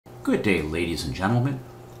Good day, ladies and gentlemen.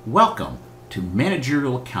 Welcome to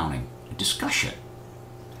Managerial Accounting, a discussion.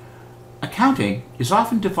 Accounting is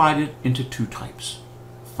often divided into two types: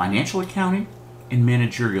 financial accounting and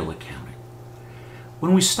managerial accounting.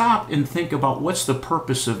 When we stop and think about what's the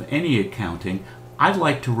purpose of any accounting, I'd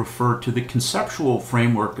like to refer to the conceptual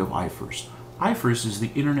framework of IFRS. IFRS is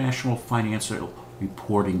the International Financial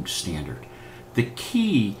Reporting Standard. The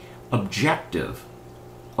key objective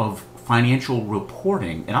of financial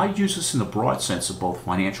reporting, and I use this in the broad sense of both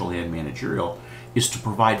financial and managerial, is to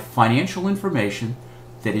provide financial information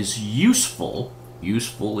that is useful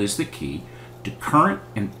is the key, to current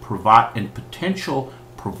and potential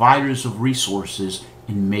providers of resources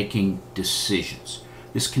in making decisions.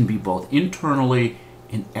 This can be both internally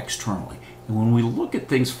and externally. And when we look at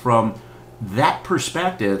things from that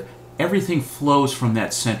perspective, everything flows from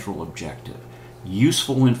that central objective: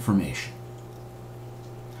 useful information.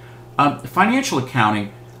 Financial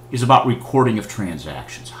accounting is about recording of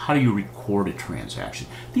transactions. How do you record a transaction?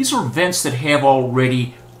 These are events that have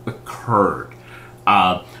already occurred.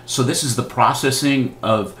 So this is the processing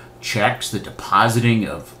of checks, the depositing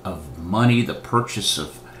of money, the purchase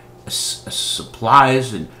of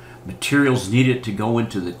supplies and materials needed to go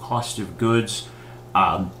into the cost of goods,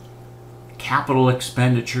 capital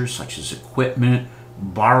expenditures such as equipment,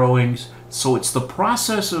 borrowings. So it's the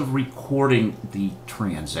process of recording the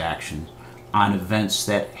transaction on events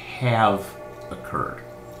that have occurred.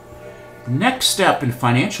 The next step in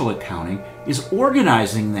financial accounting is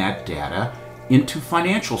organizing that data into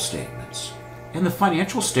financial statements. And the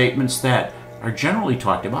financial statements that are generally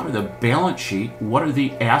talked about are the balance sheet: what are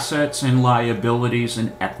the assets and liabilities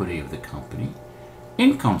and equity of the company;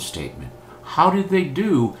 income statement: how did they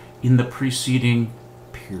do in the preceding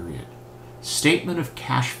period; statement of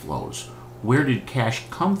cash flows: where did cash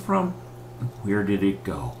come from and where did it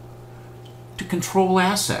go; to control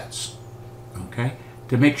assets, okay,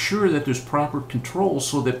 to make sure that there's proper control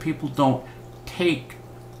so that people don't take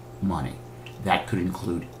money. That could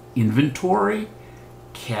include inventory,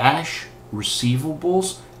 cash,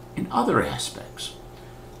 receivables, and other aspects.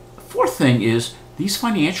 The fourth thing is these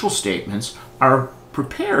financial statements are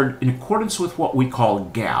prepared in accordance with what we call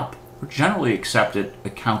GAAP, or generally accepted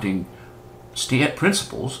accounting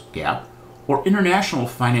principles, GAAP, or International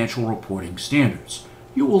Financial Reporting Standards.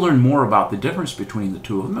 You will learn more about the difference between the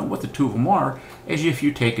two of them and what the two of them are if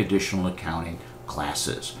you take additional accounting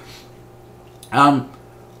classes. The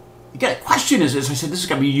question is, as I said, this is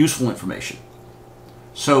going to be useful information.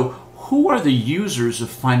 So who are the users of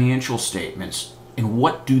financial statements and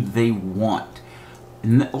what do they want?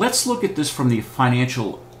 And let's look at this from the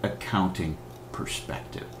financial accounting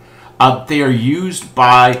perspective. They are used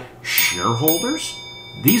by shareholders.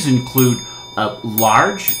 These include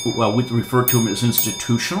large, well, we refer to them as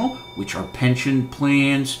institutional, which are pension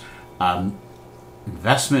plans,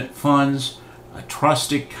 investment funds,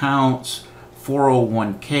 trust accounts,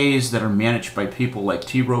 401ks that are managed by people like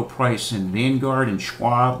T. Rowe Price and Vanguard and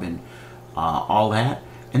Schwab and all that.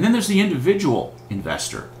 And then there's the individual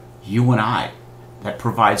investor, you and I, that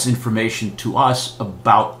provides information to us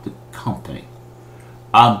about the company.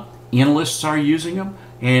 Analysts are using them,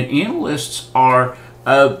 and analysts are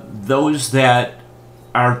those that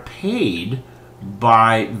are paid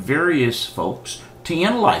by various folks to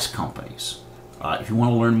analyze companies. If you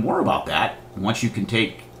want to learn more about that, once you can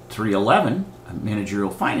take 311, Managerial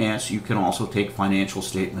Finance, you can also take Financial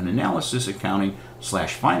Statement Analysis Accounting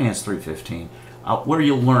 /Finance 315, where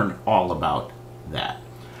you'll learn all about that.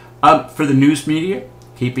 For the news media,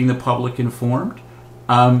 keeping the public informed.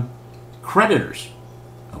 Creditors,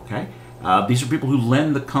 okay? These are people who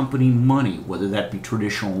lend the company money, whether that be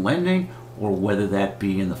traditional lending or whether that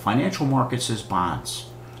be in the financial markets as bonds.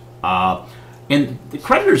 And the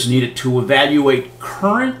creditors need it to evaluate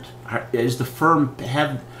current, is the firm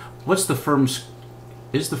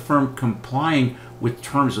complying with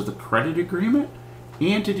terms of the credit agreement,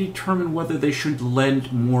 and to determine whether they should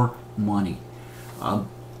lend more money.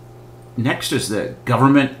 Next is the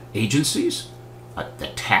government agencies,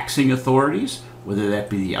 the taxing authorities, whether that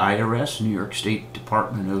be the IRS, New York State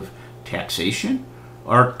Department of Taxation,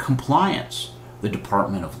 or compliance, the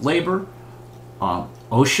Department of Labor,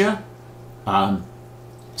 OSHA,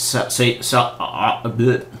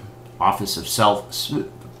 Office of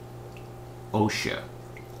OSHA,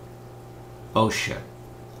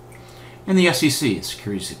 and the SEC, the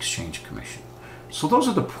Securities Exchange Commission. So those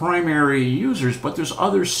are the primary users, but there's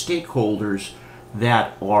other stakeholders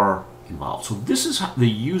that are involved. So this is how the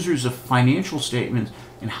users of financial statements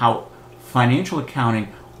and how financial accounting,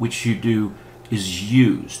 which you do, is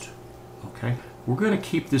used. Okay, we're going to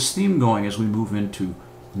keep this theme going as we move into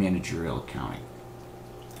managerial accounting.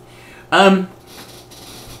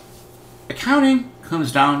 Accounting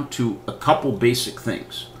comes down to a couple basic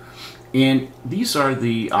things. And these are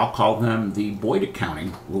I'll call them the Boyd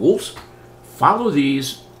accounting rules. Follow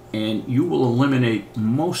these and you will eliminate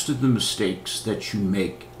most of the mistakes that you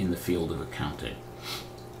make in the field of accounting.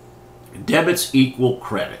 Debits equal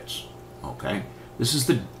credits. Okay? This is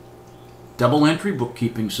the double entry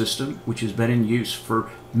bookkeeping system, which has been in use for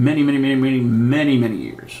many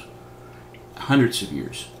years. Hundreds of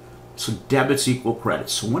years. So debits equal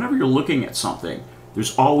credits. So whenever you're looking at something,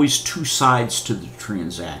 there's always two sides to the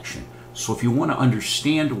transaction. So if you want to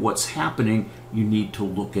understand what's happening, you need to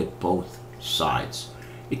look at both sides.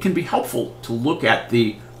 It can be helpful to look at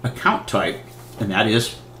the account type, and that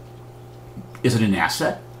is it an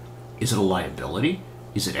asset? Is it a liability?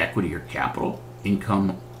 Is it equity or capital?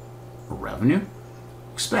 Income or revenue?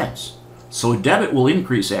 Expense. So a debit will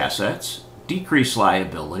increase assets, decrease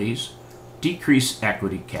liabilities, decrease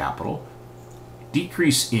equity capital,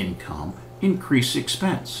 decrease income, increase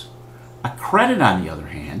expense. A credit, on the other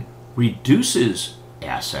hand, reduces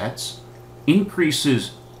assets,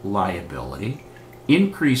 increases liability,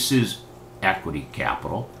 increases equity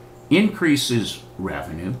capital, increases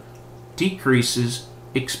revenue, decreases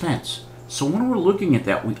expense. So when we're looking at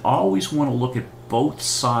that, we always want to look at both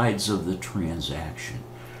sides of the transaction.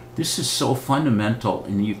 This is so fundamental,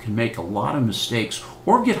 and you can make a lot of mistakes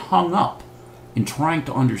or get hung up in trying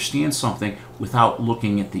to understand something without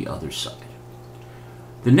looking at the other side.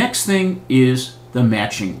 The next thing is the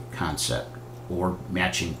matching concept or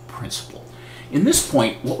matching principle. In this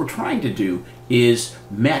point, what we're trying to do is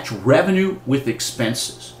match revenue with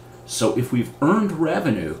expenses. So if we've earned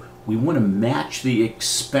revenue, we want to match the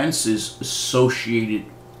expenses associated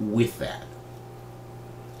with that.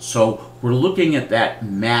 So we're looking at that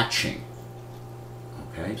matching.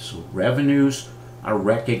 Okay, so revenues are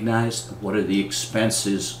recognized. What are the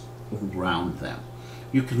expenses around them?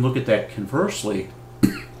 You can look at that conversely.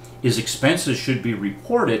 Is expenses should be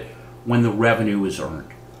reported when the revenue is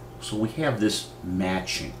earned. So we have this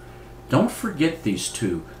matching. Don't forget these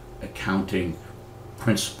two accounting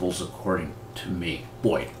principles according to me.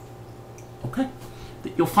 Boyd. Okay?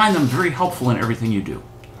 You'll find them very helpful in everything you do.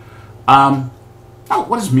 Now,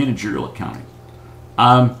 what is managerial accounting?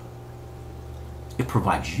 It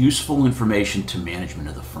provides useful information to management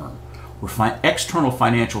of the firm. Where external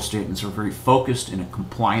financial statements are very focused and in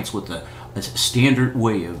compliance with a standard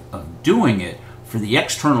way of doing it for the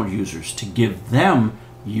external users to give them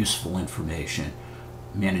useful information.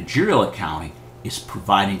 Managerial accounting is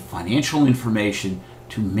providing financial information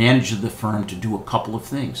to manage the firm to do a couple of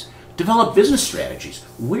things. Develop business strategies.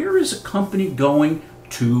 Where is a company going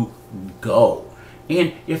to go?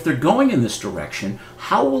 And if they're going in this direction,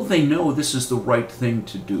 how will they know this is the right thing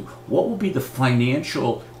to do? What will be the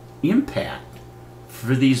financial impact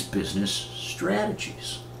for these business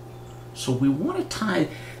strategies? So we want to tie,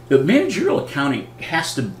 the managerial accounting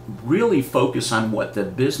has to really focus on what the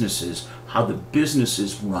business is, how the business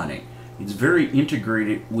is running. It's very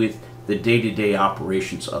integrated with the day-to-day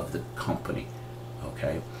operations of the company.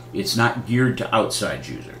 Okay? It's not geared to outside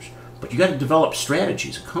users. But you got to develop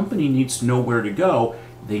strategies. A company needs to know where to go.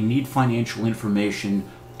 They need financial information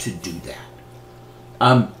to do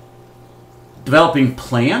that. Developing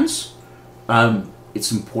plans,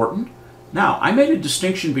 it's important. Now, I made a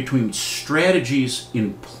distinction between strategies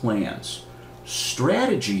and plans.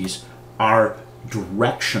 Strategies are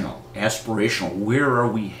directional, aspirational. Where are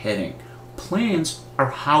we heading? Plans are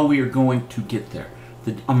how we are going to get there.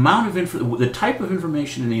 The type of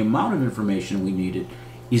information and the amount of information we needed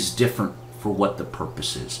is different for what the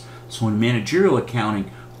purpose is. So in managerial accounting,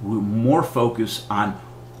 we're more focused on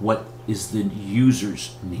what is the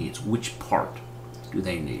user's needs. Which part do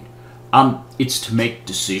they need? It's to make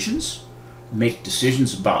decisions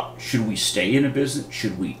about should we stay in a business,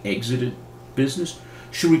 should we exit a business,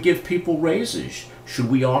 should we give people raises, should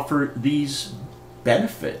we offer these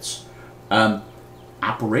benefits,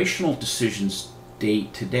 operational decisions day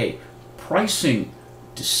to day, pricing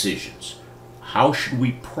decisions. How should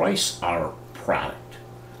we price our product?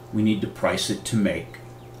 We need to price it to make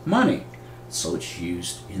money. So it's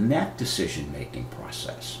used in that decision-making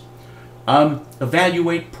process.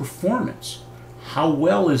 Evaluate performance. How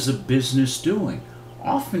well is a business doing?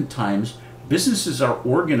 Oftentimes, businesses are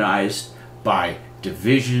organized by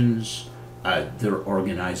divisions. They're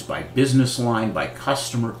organized by business line, by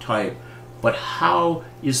customer type. But how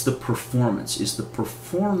is the performance? Is the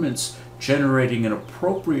performance generating an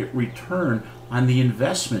appropriate return on the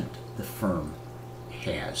investment the firm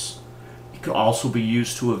has? It could also be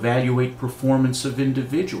used to evaluate performance of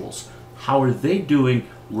individuals. How are they doing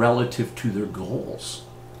relative to their goals?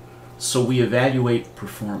 So we evaluate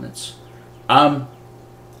performance.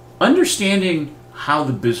 Understanding how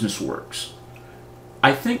the business works.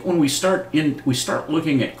 I think when we start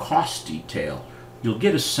looking at cost detail, you'll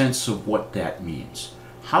get a sense of what that means.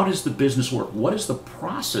 How does the business work? What is the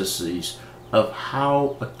processes of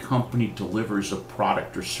how a company delivers a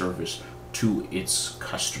product or service to its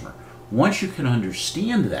customer? Once you can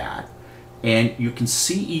understand that, and you can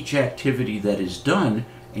see each activity that is done,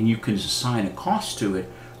 and you can assign a cost to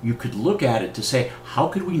it, you could look at it to say, how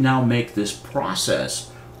could we now make this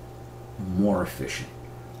process more efficient?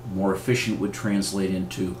 More efficient would translate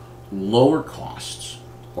into lower costs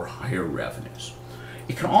or higher revenues.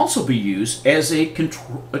 It can also be used as a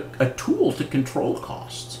tool to control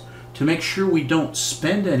costs, to make sure we don't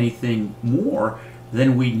spend anything more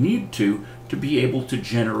than we need to be able to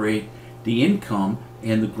generate the income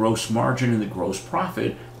and the gross margin and the gross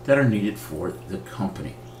profit that are needed for the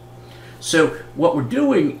company. So what we're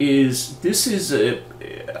doing is, this is a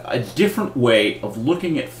different way of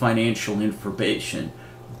looking at financial information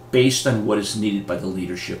based on what is needed by the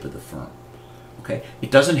leadership of the firm. Okay?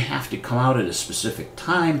 It doesn't have to come out at a specific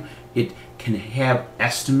time. It can have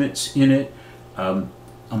estimates in it,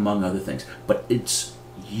 among other things. But it's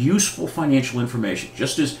useful financial information,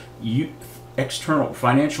 just as external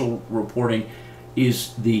financial reporting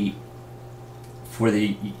is for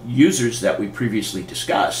the users that we previously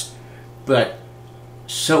discussed, but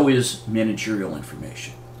so is managerial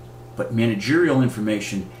information. But managerial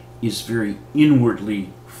information is very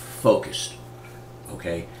inwardly focused.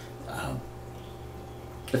 Okay,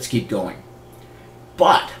 let's keep going.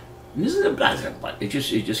 But this is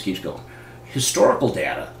it just keeps going. Historical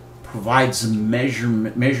data provides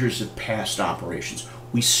measures of past operations.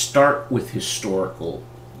 We start with historical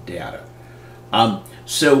data.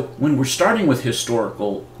 So when we're starting with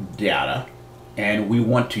historical data and we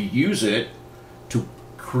want to use it to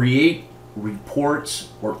create reports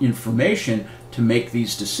or information to make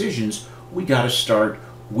these decisions, we got to start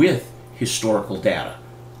with historical data.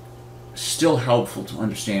 Still helpful to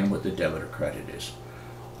understand what the debit or credit is.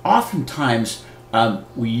 Oftentimes,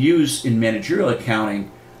 we use in managerial accounting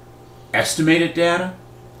estimated data,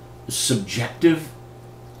 subjective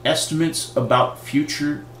estimates about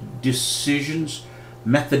future decisions,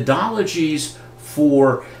 methodologies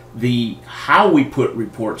for how we put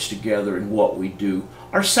reports together and what we do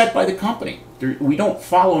are set by the company. We don't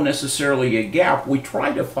follow necessarily a gap. We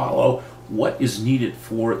try to follow what is needed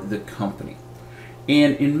for the company.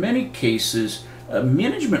 And in many cases,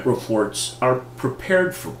 management reports are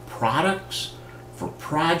prepared for products, for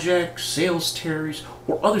projects, sales territories,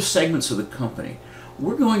 or other segments of the company.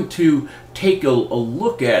 We're going to take a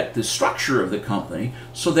look at the structure of the company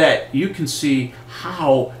so that you can see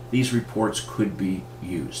how these reports could be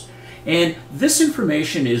used. And this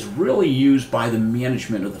information is really used by the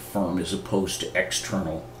management of the firm as opposed to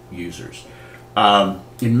external users.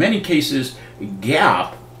 In many cases,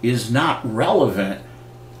 GAAP is not relevant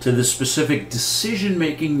to the specific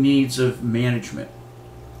decision-making needs of management.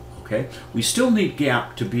 Okay? We still need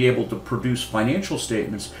GAAP to be able to produce financial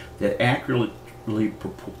statements that accurately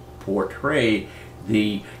portray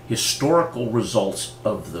the historical results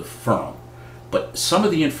of the firm. But some of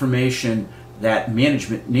the information that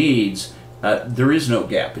management needs, there is no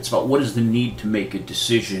gap. It's about what is the need to make a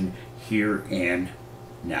decision here and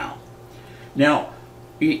now. Now,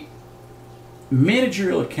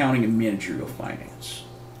 managerial accounting and managerial finance,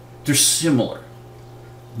 they're similar.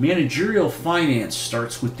 Managerial finance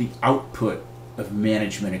starts with the output of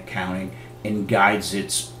management accounting and guides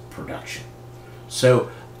its production.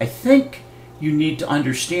 So I think you need to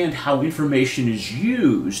understand how information is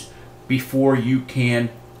used before you can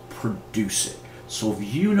produce it. So if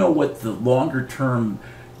you know what the longer term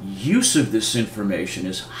use of this information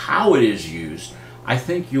is, how it is used, I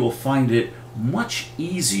think you'll find it much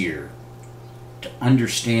easier to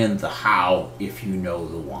understand the how if you know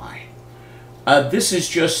the why. This is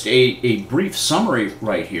just a brief summary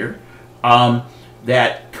right here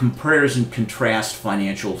that compares and contrasts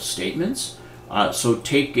financial statements. So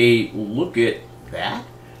take a look at that.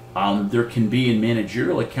 There can be in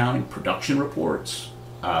managerial accounting production reports,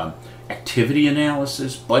 activity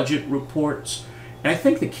analysis, budget reports, and I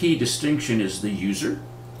think the key distinction is the user,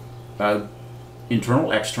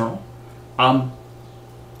 internal, external.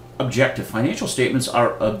 Objective. Financial statements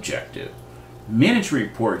are objective. Management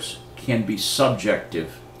reports can be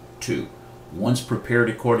subjective too. One's prepared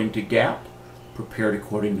according to GAAP, prepared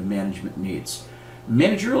according to management needs.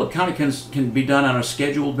 Managerial accounting can be done on a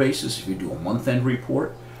scheduled basis if you do a month-end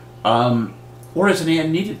report, or as an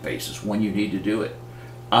and-needed basis when you need to do it.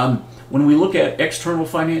 When we look at external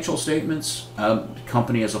financial statements, the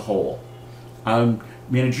company as a whole,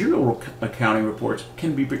 Managerial accounting reports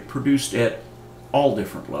can be produced at all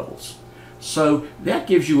different levels. So that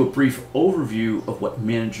gives you a brief overview of what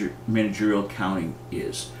managerial accounting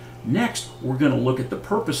is. Next, we're going to look at the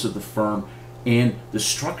purpose of the firm and the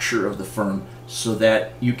structure of the firm so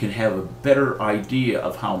that you can have a better idea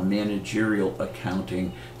of how managerial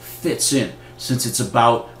accounting fits in, since it's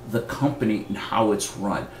about the company and how it's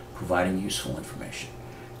run, providing useful information.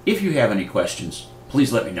 If you have any questions,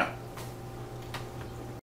 please let me know.